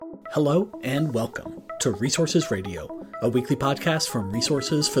Hello and welcome to Resources Radio, a weekly podcast from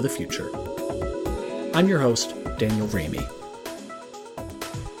Resources for the Future. I'm your host, Daniel Ramey.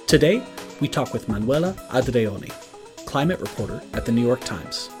 Today, we talk with Manuela Andreoni, climate reporter at the New York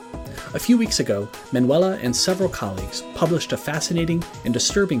Times. A few weeks ago, Manuela and several colleagues published a fascinating and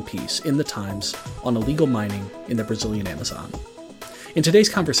disturbing piece in the Times on illegal mining in the Brazilian Amazon. In today's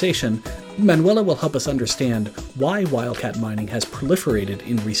conversation, Manuela will help us understand why wildcat mining has proliferated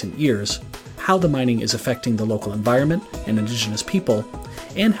in recent years, how the mining is affecting the local environment and indigenous people,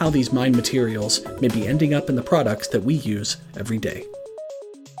 and how these mined materials may be ending up in the products that we use every day.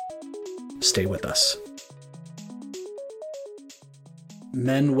 Stay with us.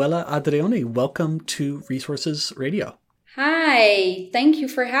 Manuela Andreoni, welcome to Resources Radio. Hi, thank you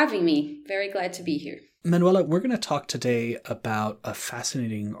for having me. Very glad to be here. Manuela, we're going to talk today about a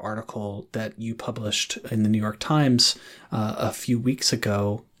fascinating article that you published in the New York Times a few weeks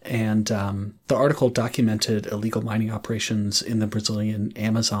ago. And the article documented illegal mining operations in the Brazilian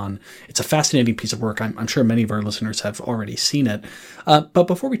Amazon. It's a fascinating piece of work. I'm sure many of our listeners have already seen it. But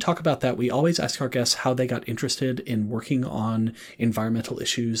before we talk about that, we always ask our guests how they got interested in working on environmental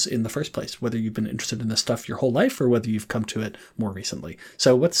issues in the first place, whether you've been interested in this stuff your whole life or whether you've come to it more recently.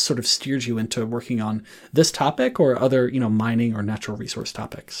 So what sort of steered you into working on this topic or other, mining or natural resource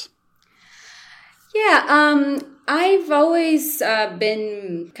topics? Yeah, I've always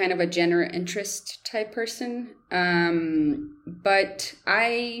been kind of a general interest type person, but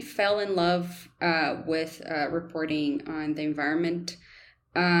I fell in love with reporting on the environment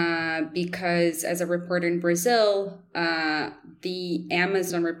because as a reporter in Brazil, the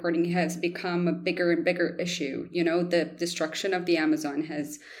Amazon reporting has become a bigger and bigger issue. The destruction of the Amazon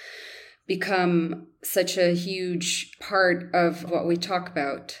has become such a huge part of what we talk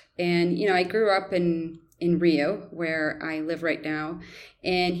about. And, I grew up in Rio, where I live right now.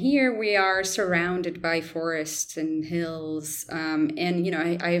 And here we are surrounded by forests and hills.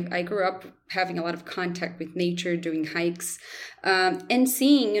 I grew up having a lot of contact with nature, doing hikes, and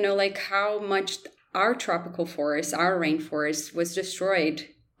seeing, how much our tropical forest, our rainforest was destroyed.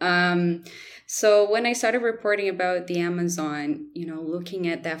 So when I started reporting about the Amazon, looking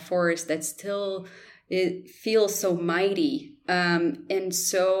at that forest that still, it feels so mighty, and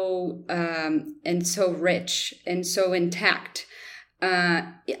so rich and so intact.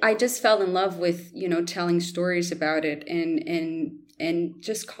 I just fell in love with, telling stories about it and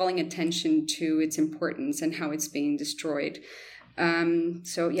just calling attention to its importance and how it's being destroyed.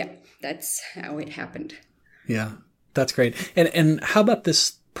 So yeah, that's how it happened. Yeah, that's great. And how about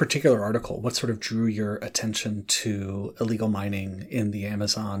this particular article? What sort of drew your attention to illegal mining in the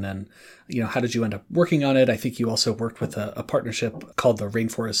Amazon, and how did you end up working on it? I think you also worked with a partnership called the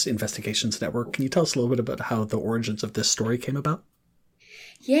Rainforest Investigations Network. Can you tell us a little bit about how the origins of this story came about?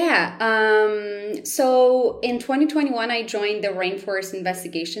 Yeah. So in 2021, I joined the Rainforest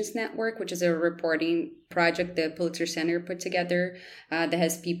Investigations Network, which is a reporting project the Pulitzer Center put together that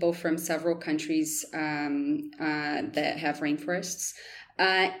has people from several countries that have rainforests.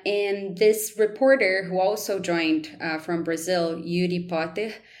 And this reporter who also joined from Brazil, Yuri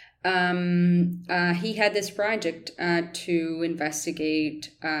Potter, he had this project to investigate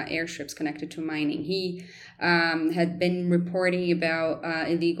airstrips connected to mining. He had been reporting about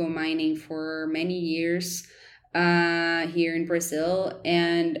illegal mining for many years here in Brazil,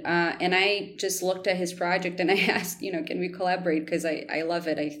 and I just looked at his project and I asked, can we collaborate? Because I love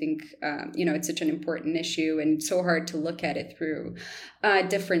it. I think it's such an important issue and so hard to look at it through a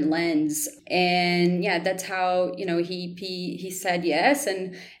different lens. And yeah, that's how he said yes,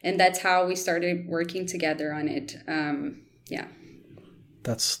 and that's how we started working together on it. Yeah.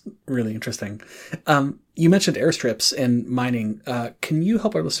 That's really interesting. You mentioned airstrips and mining. Can you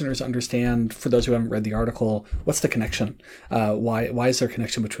help our listeners understand, for those who haven't read the article, what's the connection? Why is there a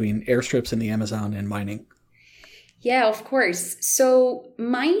connection between airstrips in the Amazon and mining? Yeah, of course. So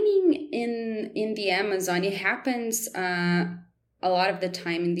mining in the Amazon, it happens a lot of the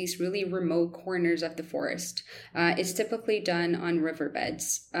time in these really remote corners of the forest. It's typically done on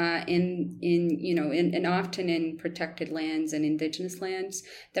riverbeds, and often in protected lands and indigenous lands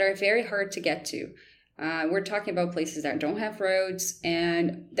that are very hard to get to. We're talking about places that don't have roads,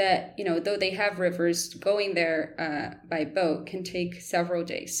 and that, though they have rivers, going there by boat can take several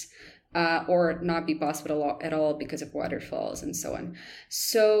days, or not be possible at all because of waterfalls and so on.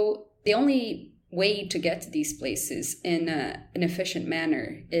 So the only way to get to these places in an efficient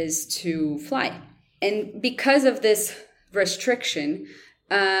manner is to fly. And because of this restriction,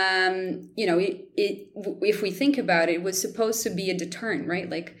 if we think about it, it was supposed to be a deterrent, right?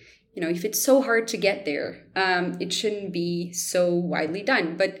 Like, if it's so hard to get there, it shouldn't be so widely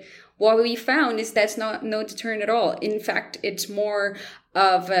done. But what we found is that's no deterrent at all. In fact, it's more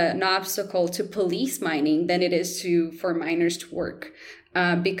of an obstacle to police mining than it is for miners to work.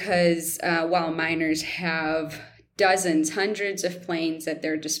 Because while miners have dozens, hundreds of planes at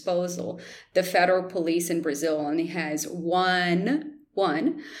their disposal, the federal police in Brazil only has one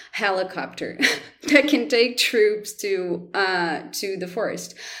helicopter that can take troops to the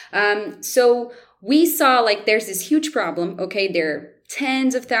forest. So we saw there's this huge problem. Okay, there are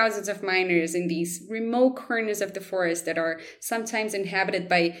tens of thousands of miners in these remote corners of the forest that are sometimes inhabited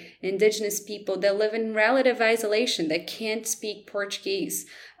by indigenous people that live in relative isolation, that can't speak Portuguese,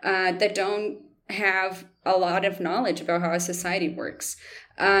 that don't have a lot of knowledge about how a society works.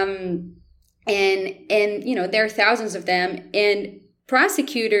 And there are thousands of them, and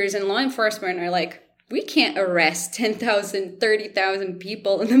prosecutors and law enforcement are like, we can't arrest 10,000, 30,000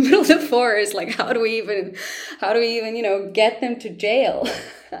 people in the middle of the forest. How do we even, get them to jail?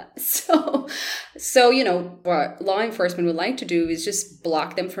 So, what law enforcement would like to do is just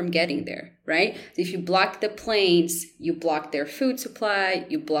block them from getting there, right? If you block the planes, you block their food supply,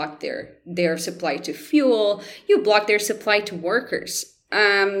 you block their supply to fuel, you block their supply to workers.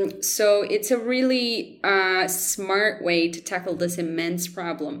 So it's a really smart way to tackle this immense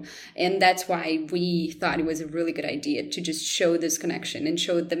problem. And that's why we thought it was a really good idea to just show this connection and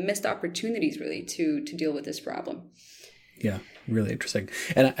show the missed opportunities really to deal with this problem. Yeah, really interesting.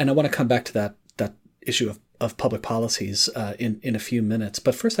 And I want to come back to that issue of public policies in a few minutes.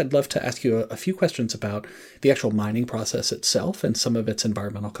 But first, I'd love to ask you a few questions about the actual mining process itself and some of its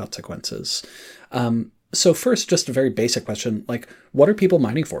environmental consequences. So first, just a very basic question, what are people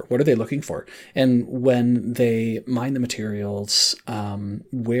mining for? What are they looking for? And when they mine the materials,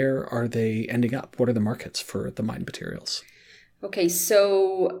 where are they ending up? What are the markets for the mined materials? Okay,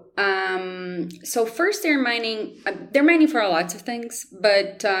 so first they're mining for lots of things,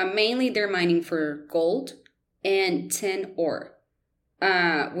 but mainly they're mining for gold and tin ore,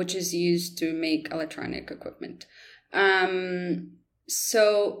 which is used to make electronic equipment.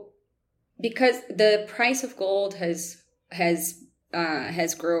 So because the price of gold has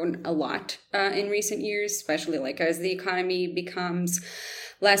grown a lot in recent years, especially as the economy becomes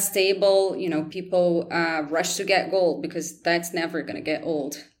less stable, people rush to get gold because that's never going to get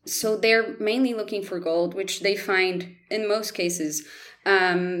old. So they're mainly looking for gold, which they find in most cases,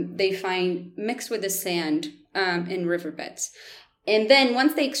 they find mixed with the sand in riverbeds. And then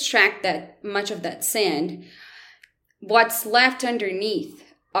once they extract that much of that sand, what's left underneath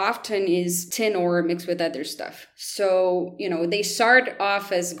often is tin ore mixed with other stuff. So, they start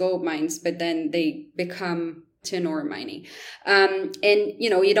off as gold mines, but then they become tin ore mining.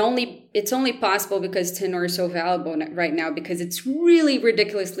 It's only possible because tin ore is so valuable right now because it's really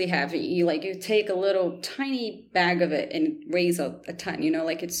ridiculously heavy. You take a little tiny bag of it and it weighs a ton,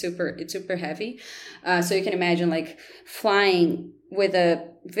 it's super heavy. So you can imagine flying with a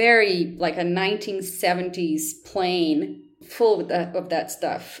very a 1970s plane full of that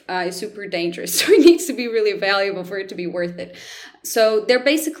stuff is super dangerous. So it needs to be really valuable for it to be worth it. So they're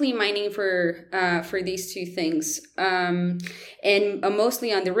basically mining for these two things, and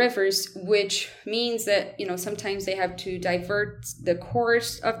mostly on the rivers, which means that sometimes they have to divert the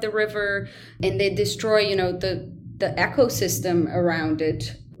course of the river, and they destroy the ecosystem around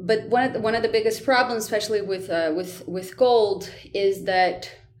it. But one of the biggest problems, especially with gold, is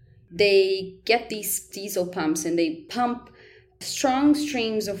that they get these diesel pumps and they pump strong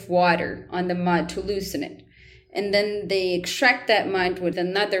streams of water on the mud to loosen it. And then they extract that mud with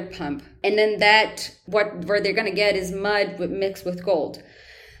another pump. And then where they're going to get is mud mixed with gold.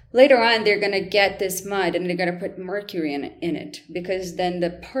 Later on, they're going to get this mud and they're going to put mercury in it because then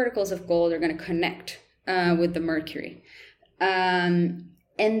the particles of gold are going to connect with the mercury. And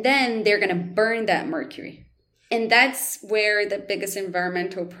then they're going to burn that mercury. And that's where the biggest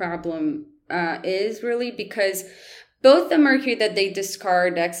environmental problem is really, because both the mercury that they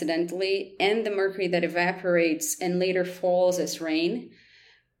discard accidentally and the mercury that evaporates and later falls as rain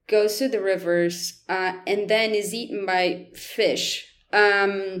goes to the rivers and then is eaten by fish.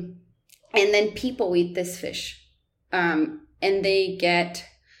 And then people eat this fish. And they get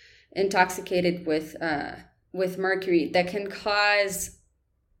intoxicated with mercury that can cause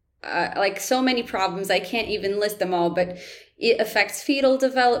so many problems. I can't even list them all, but it affects fetal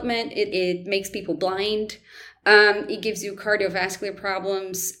development. It makes people blind. It gives you cardiovascular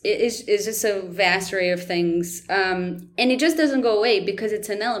problems. It's just a vast array of things. And it just doesn't go away because it's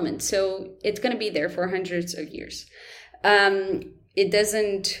an element. So it's going to be there for hundreds of years. It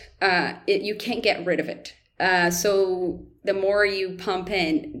doesn't, you can't get rid of it. So the more you pump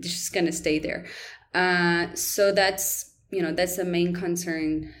in, it's just going to stay there. So that's the main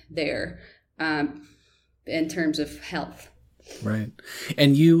concern there in terms of health. Right.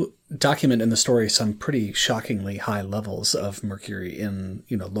 And you document in the story some pretty shockingly high levels of mercury in,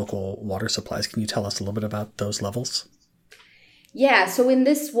 local water supplies. Can you tell us a little bit about those levels? Yeah, so in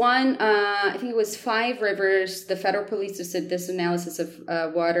this one, I think it was 5 rivers. The federal police did this analysis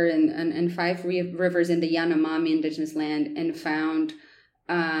of water in 5 rivers in the Yanomami indigenous land and found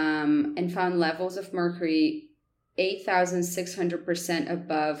levels of mercury 8,600%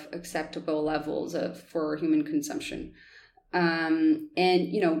 above acceptable levels for human consumption. And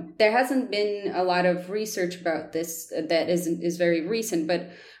there hasn't been a lot of research about this that is very recent, but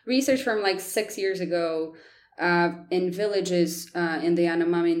research from like 6 years ago in villages in the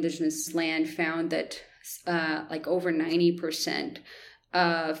Yanomami indigenous land found that like over 90%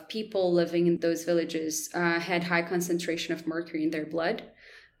 of people living in those villages had high concentration of mercury in their blood.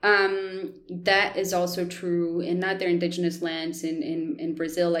 That is also true in other indigenous lands in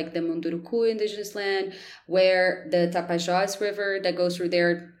Brazil, like the Munduruku indigenous land, where the Tapajós River that goes through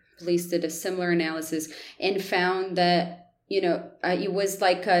there, police did a similar analysis and found that, it was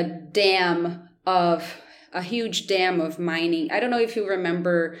like a huge dam of mining. I don't know if you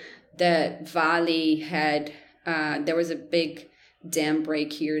remember that Vale had, there was a big dam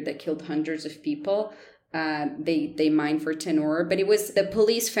break here that killed hundreds of people. They mined for tin ore, but the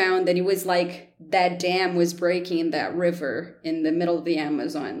police found that it was like that dam was breaking in that river in the middle of the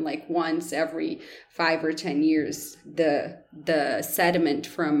Amazon, like once every 5 or 10 years. The sediment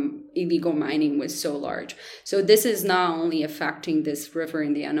from illegal mining was so large. So this is not only affecting this river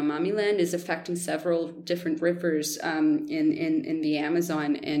in the Yanomami land, it's affecting several different rivers in the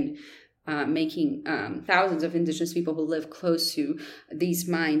Amazon and making thousands of indigenous people who live close to these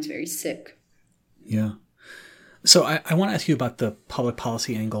mines very sick. Yeah. So I want to ask you about the public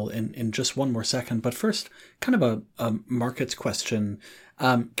policy angle in just one more second. But first, kind of a markets question.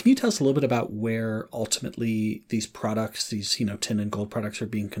 Can you tell us a little bit about where ultimately these products, these tin and gold products, are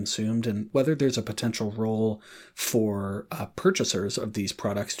being consumed, and whether there's a potential role for purchasers of these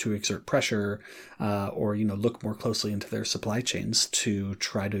products to exert pressure or look more closely into their supply chains to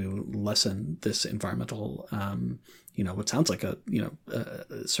try to lessen this environmental, what sounds like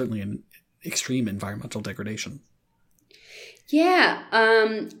certainly an extreme environmental degradation. Yeah.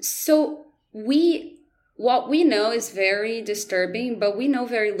 So what we know is very disturbing, but we know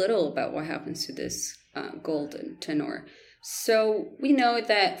very little about what happens to this gold and tin ore. So we know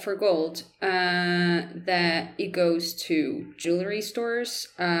that for gold, that it goes to jewelry stores,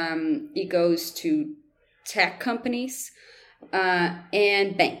 it goes to tech companies,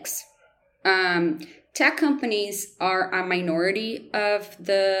 and banks. Tech companies are a minority of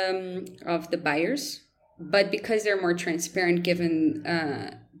the buyers, but because they're more transparent, given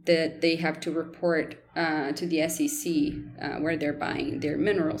that they have to report to the SEC where they're buying their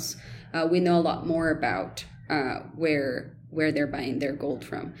minerals, we know a lot more about where they're buying their gold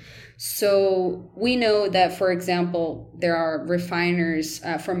from. So we know that, for example, there are refiners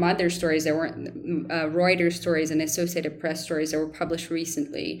from other stories that were Reuters stories and Associated Press stories that were published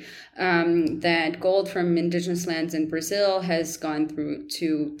recently, that gold from indigenous lands in Brazil has gone through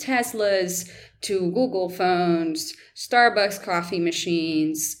to Teslas, to Google phones, Starbucks coffee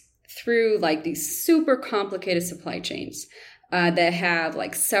machines, through like these super complicated supply chains that have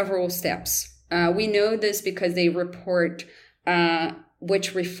like several steps. We know this because they report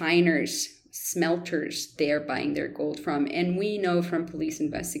which refiners, smelters they are buying their gold from. And we know from police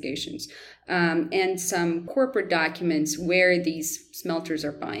investigations and some corporate documents where these smelters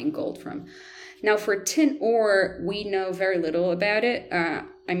are buying gold from. Now, for tin ore, we know very little about it.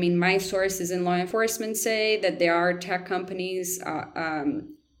 My sources in law enforcement say that there are tech companies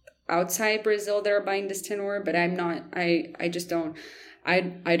outside Brazil that are buying this tin ore, but I'm not, I just don't,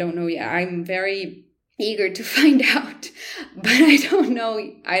 I don't know yet. I'm very eager to find out, but I don't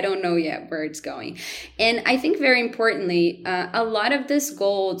know yet where it's going. And I think very importantly, a lot of this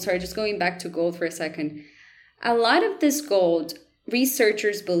gold, sorry, just going back to gold for a second, a lot of this gold,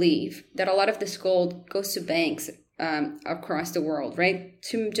 researchers believe that a lot of this gold goes to banks across the world, right?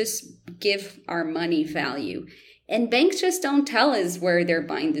 To just give our money value. And banks just don't tell us where they're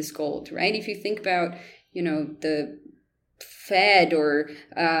buying this gold, right? If you think about, the Fed or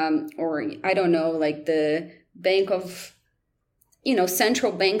I don't know, like the bank of,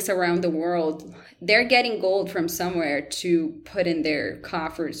 central banks around the world, they're getting gold from somewhere to put in their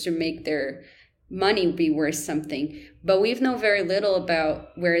coffers to make their money be worth something. But we know very little about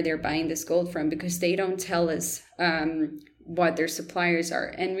where they're buying this gold from because they don't tell us what their suppliers are.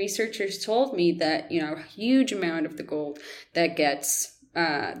 And researchers told me that, a huge amount of the gold that gets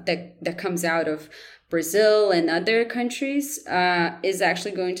that comes out of Brazil and other countries is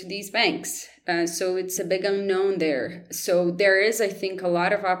actually going to these banks. So it's a big unknown there. So there is, I think, a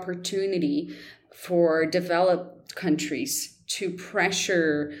lot of opportunity for developed countries to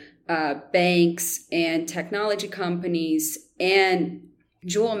pressure banks and technology companies and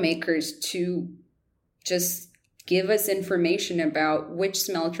jewel makers to just give us information about which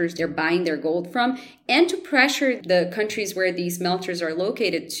smelters they're buying their gold from, and to pressure the countries where these smelters are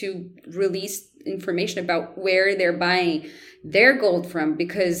located to release information about where they're buying their gold from,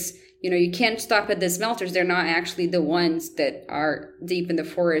 because you can't stop at the smelters. They're not actually the ones that are deep in the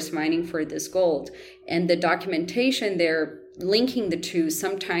forest mining for this gold. And the documentation they're linking the two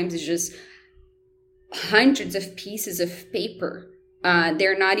sometimes is just hundreds of pieces of paper.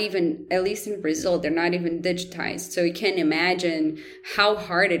 They're not even, at least in Brazil, they're not even digitized. So you can imagine how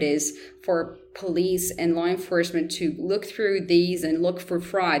hard it is for police and law enforcement to look through these and look for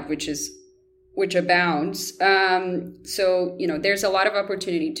fraud, which abounds. So, there's a lot of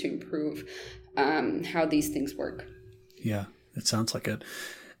opportunity to improve how these things work. Yeah, it sounds like it.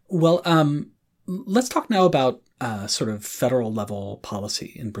 Well, let's talk now about sort of federal level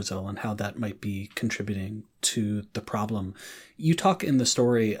policy in Brazil and how that might be contributing to the problem. You talk in the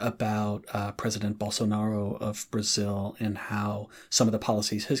story about President Bolsonaro of Brazil and how some of the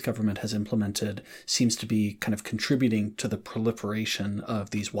policies his government has implemented seems to be kind of contributing to the proliferation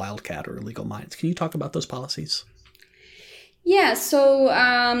of these wildcat or illegal mines. Can you talk about those policies? Yeah, so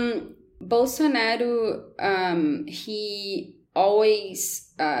Bolsonaro, he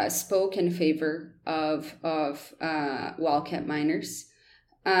always spoke in favor of wildcat miners,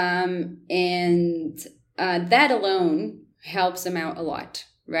 and that alone helps them out a lot,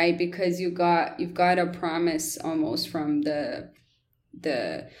 right? Because you've got a promise almost from the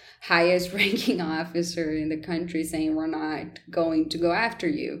highest ranking officer in the country saying we're not going to go after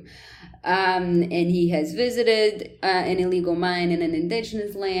you. And he has visited an illegal mine in an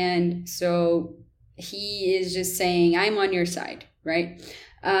indigenous land, so he is just saying, I'm on your side, right?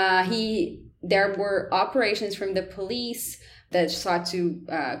 There were operations from the police that sought to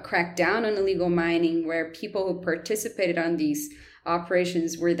crack down on illegal mining, where people who participated on these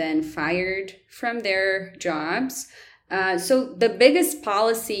operations were then fired from their jobs. So the biggest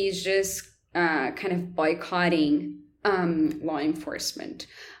policy is just kind of boycotting law enforcement.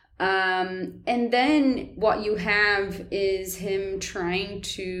 And then what you have is him trying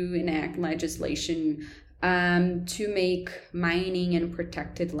to enact legislation to make mining in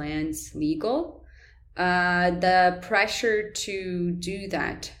protected lands legal. The pressure to do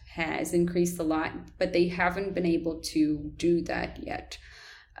that has increased a lot, but they haven't been able to do that yet.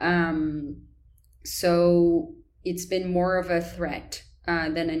 So it's been more of a threat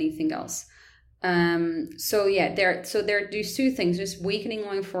than anything else. So there are these two things: just weakening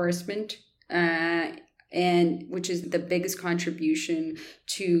law enforcement, and which is the biggest contribution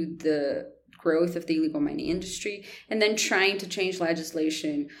to the growth of the illegal mining industry, and then trying to change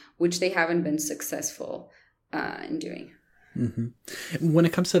legislation, which they haven't been successful in doing. Mm-hmm. When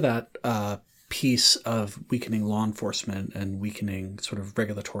it comes to that piece of weakening law enforcement and weakening sort of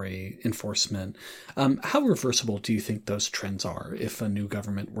regulatory enforcement, how reversible do you think those trends are if a new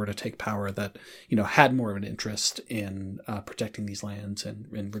government were to take power that, had more of an interest in protecting these lands and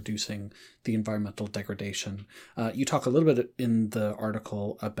reducing the environmental degradation? You talk a little bit in the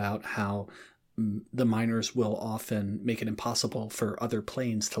article about how the miners will often make it impossible for other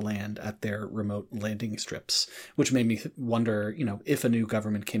planes to land at their remote landing strips, which made me wonder, if a new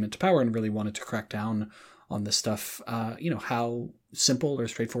government came into power and really wanted to crack down on this stuff, how simple or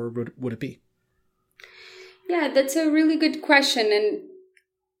straightforward would it be? Yeah, that's a really good question. And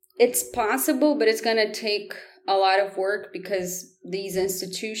it's possible, but it's going to take a lot of work because these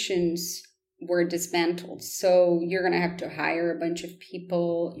institutions were dismantled. So you're going to have to hire a bunch of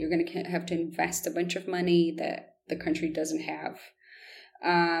people. You're going to have to invest a bunch of money that the country doesn't have.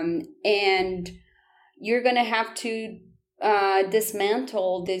 And you're going to have to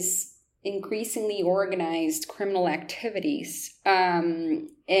dismantle this increasingly organized criminal activities and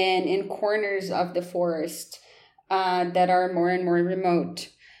in corners of the forest that are more and more remote.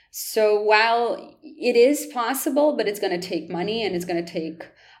 So while it is possible, but it's going to take money and it's going to take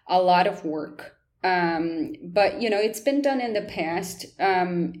a lot of work. But, it's been done in the past.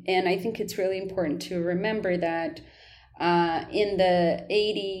 And I think it's really important to remember that in the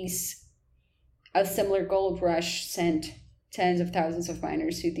 80s, a similar gold rush sent tens of thousands of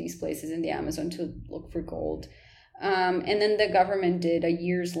miners to these places in the Amazon to look for gold. And then the government did a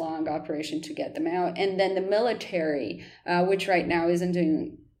years-long operation to get them out. And then the military, which right now isn't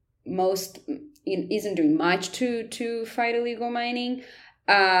doing much to fight illegal mining,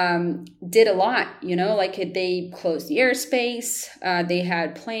 did a lot, like they closed the airspace. They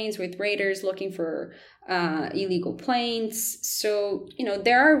had planes with raiders looking for illegal planes. So,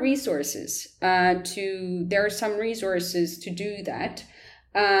 there are resources there are some resources to do that.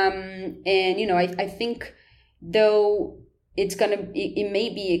 And, I think though it may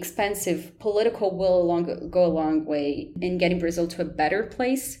be expensive, political will go a long way in getting Brazil to a better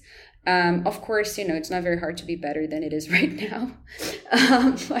place. Of course, it's not very hard to be better than it is right now.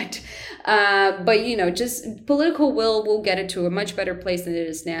 But just political will get it to a much better place than it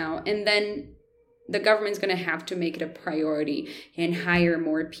is now. And then the government's going to have to make it a priority and hire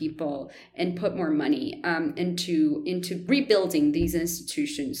more people and put more money into rebuilding these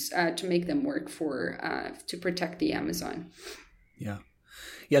institutions to make them work to protect the Amazon. Yeah,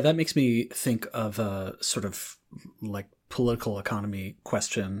 that makes me think of a sort of like political economy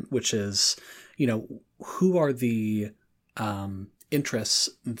question, which is, who are the interests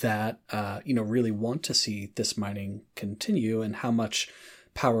that really want to see this mining continue, and how much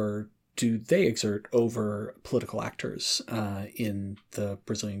power do they exert over political actors in the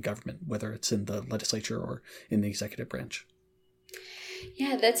Brazilian government, whether it's in the legislature or in the executive branch?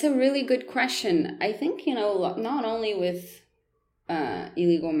 Yeah, that's a really good question. I think, not only with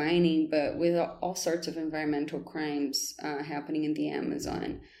illegal mining, but with all sorts of environmental crimes happening in the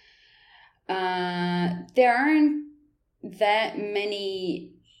Amazon, there aren't that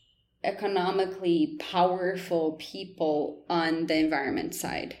many economically powerful people on the environment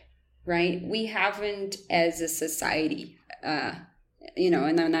side. Right? We haven't, as a society, and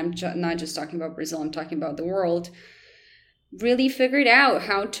I'm not just talking about Brazil, I'm talking about the world, really figured out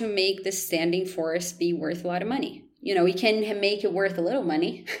how to make the standing forest be worth a lot of money. We can make it worth a little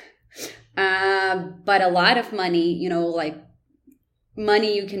money, but a lot of money, like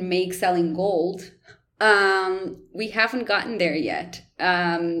money you can make selling gold, we haven't gotten there yet.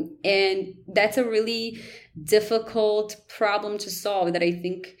 And that's a really difficult problem to solve that I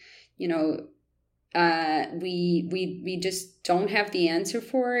think we just don't have the answer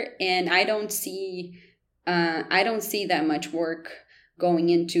for, and I don't see that much work going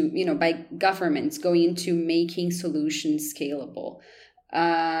into, by governments going into making solutions scalable.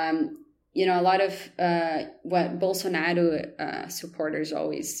 A lot of what Bolsonaro supporters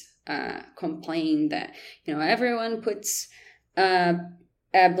always complain that, everyone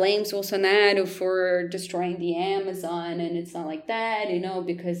blames Bolsonaro for destroying the Amazon, and it's not like that,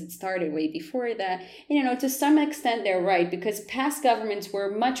 because it started way before that. To some extent they're right, because past governments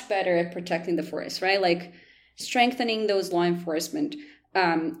were much better at protecting the forest, right? Like strengthening those law enforcement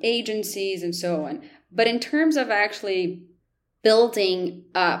agencies and so on. But in terms of actually building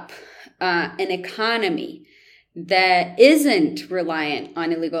up an economy that isn't reliant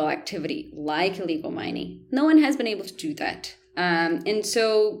on illegal activity like illegal mining, no one has been able to do that. And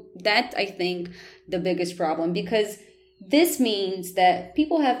so that, I think, the biggest problem, because this means that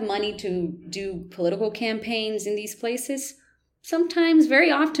people have money to do political campaigns in these places, sometimes very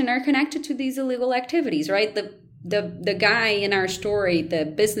often are connected to these illegal activities, right? The guy in our story, the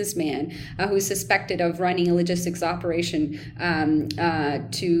businessman who's suspected of running a logistics operation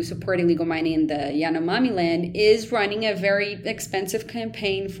to support illegal mining in the Yanomami land, is running a very expensive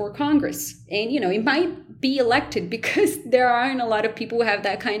campaign for Congress. And, he might be elected because there aren't a lot of people who have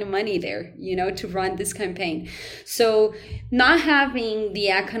that kind of money there, to run this campaign. So not having the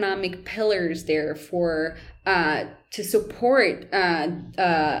economic pillars there for to support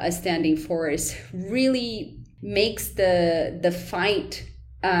a standing forest really makes the fight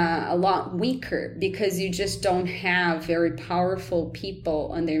a lot weaker, because you just don't have very powerful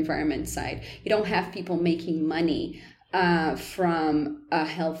people on the environment side. You don't have people making money from a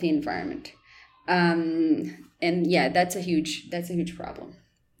healthy environment. And yeah, that's a huge problem.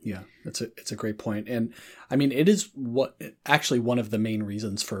 Yeah, it's a great point. And I mean, it is actually one of the main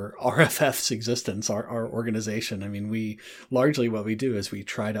reasons for RFF's existence, our organization. I mean, what we do is we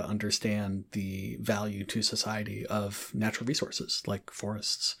try to understand the value to society of natural resources like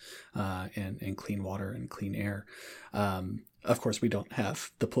forests and clean water and clean air. Of course, we don't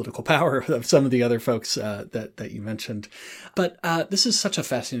have the political power of some of the other folks that you mentioned. But this is such a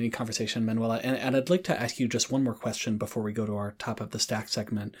fascinating conversation, Manuela. And I'd like to ask you just one more question before we go to our top of the stack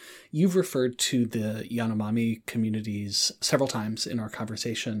segment. You've referred to the Yanomami communities several times in our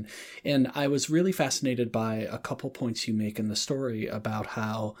conversation. And I was really fascinated by a couple points you make in the story about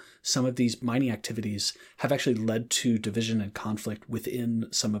how some of these mining activities have actually led to division and conflict within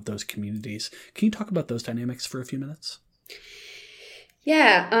some of those communities. Can you talk about those dynamics for a few minutes?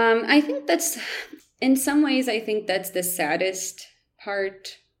 Yeah, I think that's, in some ways, I think that's the saddest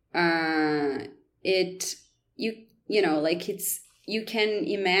part. You can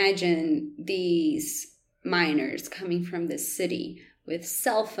imagine these miners coming from the city with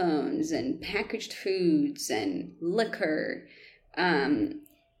cell phones and packaged foods and liquor,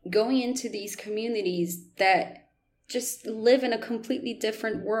 going into these communities that just live in a completely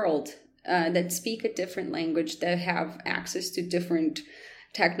different world. That speak a different language, that have access to different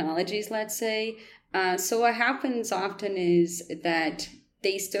technologies, let's say. So what happens often is that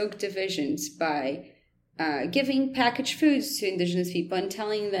they stoke divisions by giving packaged foods to indigenous people and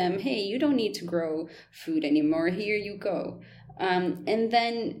telling them, hey, you don't need to grow food anymore. Here you go. And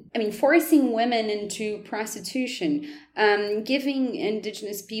then, forcing women into prostitution, giving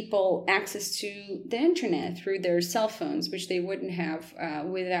indigenous people access to the internet through their cell phones, which they wouldn't have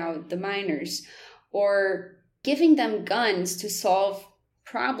without the miners, or giving them guns to solve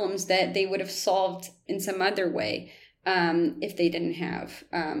problems that they would have solved in some other way if they didn't have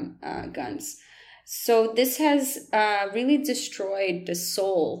guns. So this has really destroyed the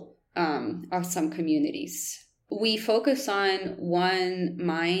soul of some communities. We focus on one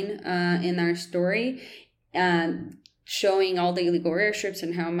mine in our story, showing all the illegal airstrips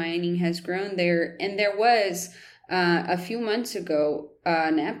and how mining has grown there. And there was a few months ago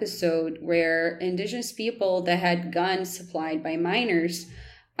an episode where indigenous people that had guns supplied by miners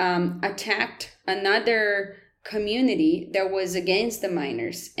attacked another community that was against the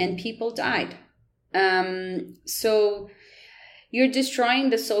miners, and people died. So you're destroying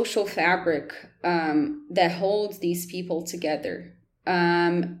the social fabric that holds these people together.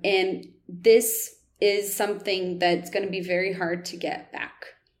 And this is something that's going to be very hard to get back.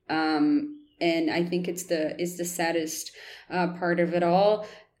 And I think it's the saddest part of it all.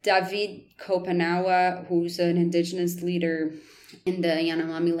 David Kopanawa, who's an indigenous leader in the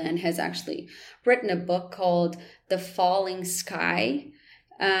Yanomami land, has actually written a book called The Falling Sky,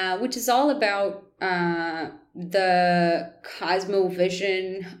 which is all about the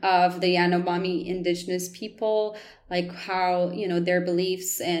cosmovision of the Yanomami indigenous people, like how, their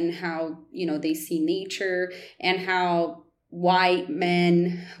beliefs and how, they see nature, and how white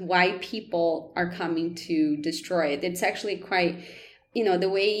people are coming to destroy it. It's actually quite, the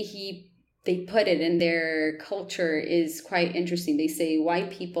way they put it in their culture is quite interesting. They say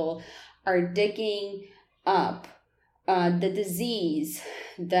white people are digging up the disease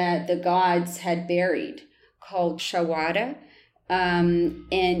that the gods had buried, called shawara. And,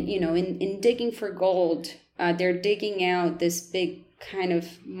 in digging for gold, they're digging out this big kind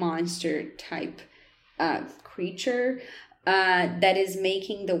of monster type creature that is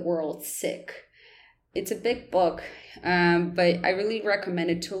making the world sick. It's a big book, but I really recommend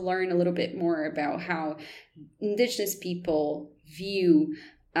it to learn a little bit more about how indigenous people view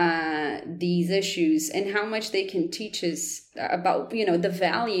these issues and how much they can teach us about, the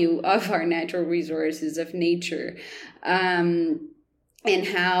value of our natural resources, of nature, and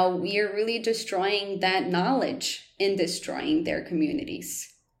how we are really destroying that knowledge in destroying their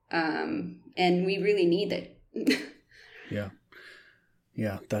communities. And we really need it.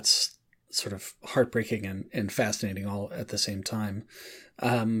 Yeah, that's sort of heartbreaking and fascinating all at the same time.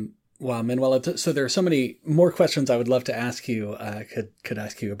 Wow, Manuela, so there are so many more questions I would love to ask you. I could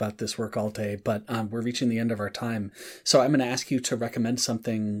ask you about this work all day, but we're reaching the end of our time. So I'm going to ask you to recommend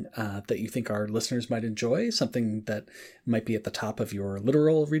something that you think our listeners might enjoy, something that might be at the top of your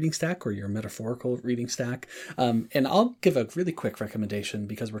literal reading stack or your metaphorical reading stack. And I'll give a really quick recommendation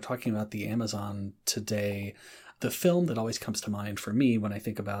because we're talking about the Amazon today. The film that always comes to mind for me when I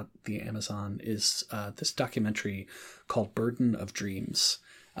think about the Amazon is this documentary called Burden of Dreams.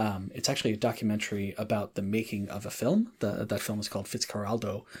 It's actually a documentary about the making of a film. That film is called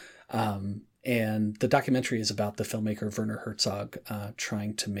Fitzcarraldo. And the documentary is about the filmmaker Werner Herzog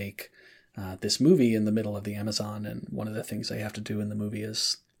trying to make this movie in the middle of the Amazon. And one of the things they have to do in the movie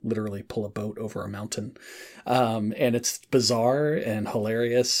is literally pull a boat over a mountain. And it's bizarre and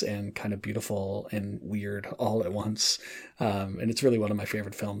hilarious and kind of beautiful and weird all at once. And it's really one of my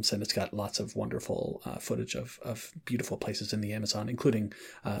favorite films. And it's got lots of wonderful footage of beautiful places in the Amazon, including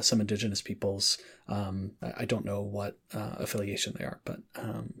some indigenous peoples. I don't know what affiliation they are, but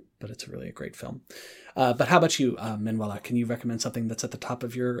it's really a great film. But how about you, Manuela? Can you recommend something that's at the top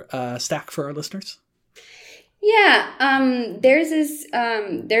of your stack for our listeners? Yeah, there's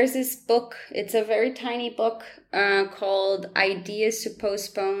this book. It's a very tiny book called Ideas to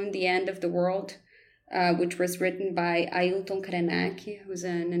Postpone the End of the World, which was written by Ailton Krenak, who's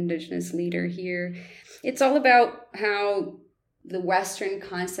an indigenous leader here. It's all about how the Western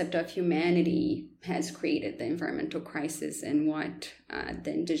concept of humanity has created the environmental crisis and what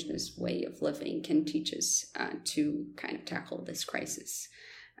the indigenous way of living can teach us to kind of tackle this crisis.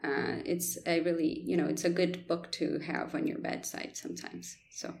 It's a really, it's a good book to have on your bedside sometimes.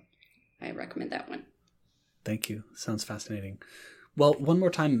 So I recommend that one. Thank you. Sounds fascinating. Well, one more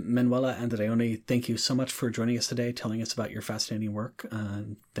time, Manuela Andreoni, thank you so much for joining us today, telling us about your fascinating work.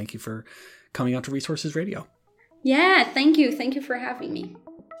 Thank you for coming out to Resources Radio. Yeah, thank you. Thank you for having me.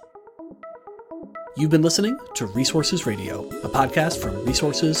 You've been listening to Resources Radio, a podcast from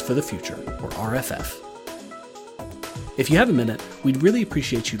Resources for the Future, or RFF. If you have a minute, we'd really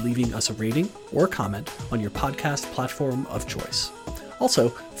appreciate you leaving us a rating or comment on your podcast platform of choice. Also,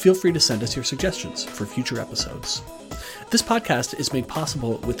 feel free to send us your suggestions for future episodes. This podcast is made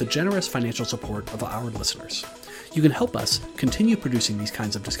possible with the generous financial support of our listeners. You can help us continue producing these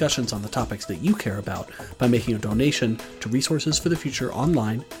kinds of discussions on the topics that you care about by making a donation to Resources for the Future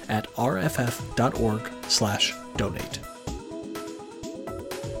online at rff.org/donate.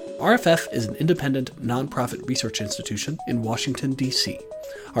 RFF is an independent, nonprofit research institution in Washington, D.C.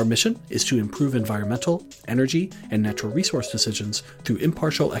 Our mission is to improve environmental, energy, and natural resource decisions through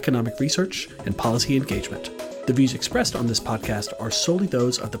impartial economic research and policy engagement. The views expressed on this podcast are solely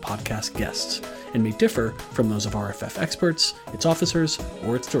those of the podcast guests and may differ from those of RFF experts, its officers,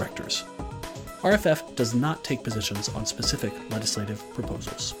 or its directors. RFF does not take positions on specific legislative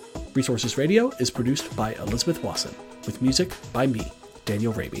proposals. Resources Radio is produced by Elizabeth Wasson, with music by me,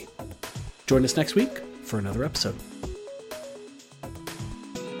 Daniel Raby. Join us next week for another episode.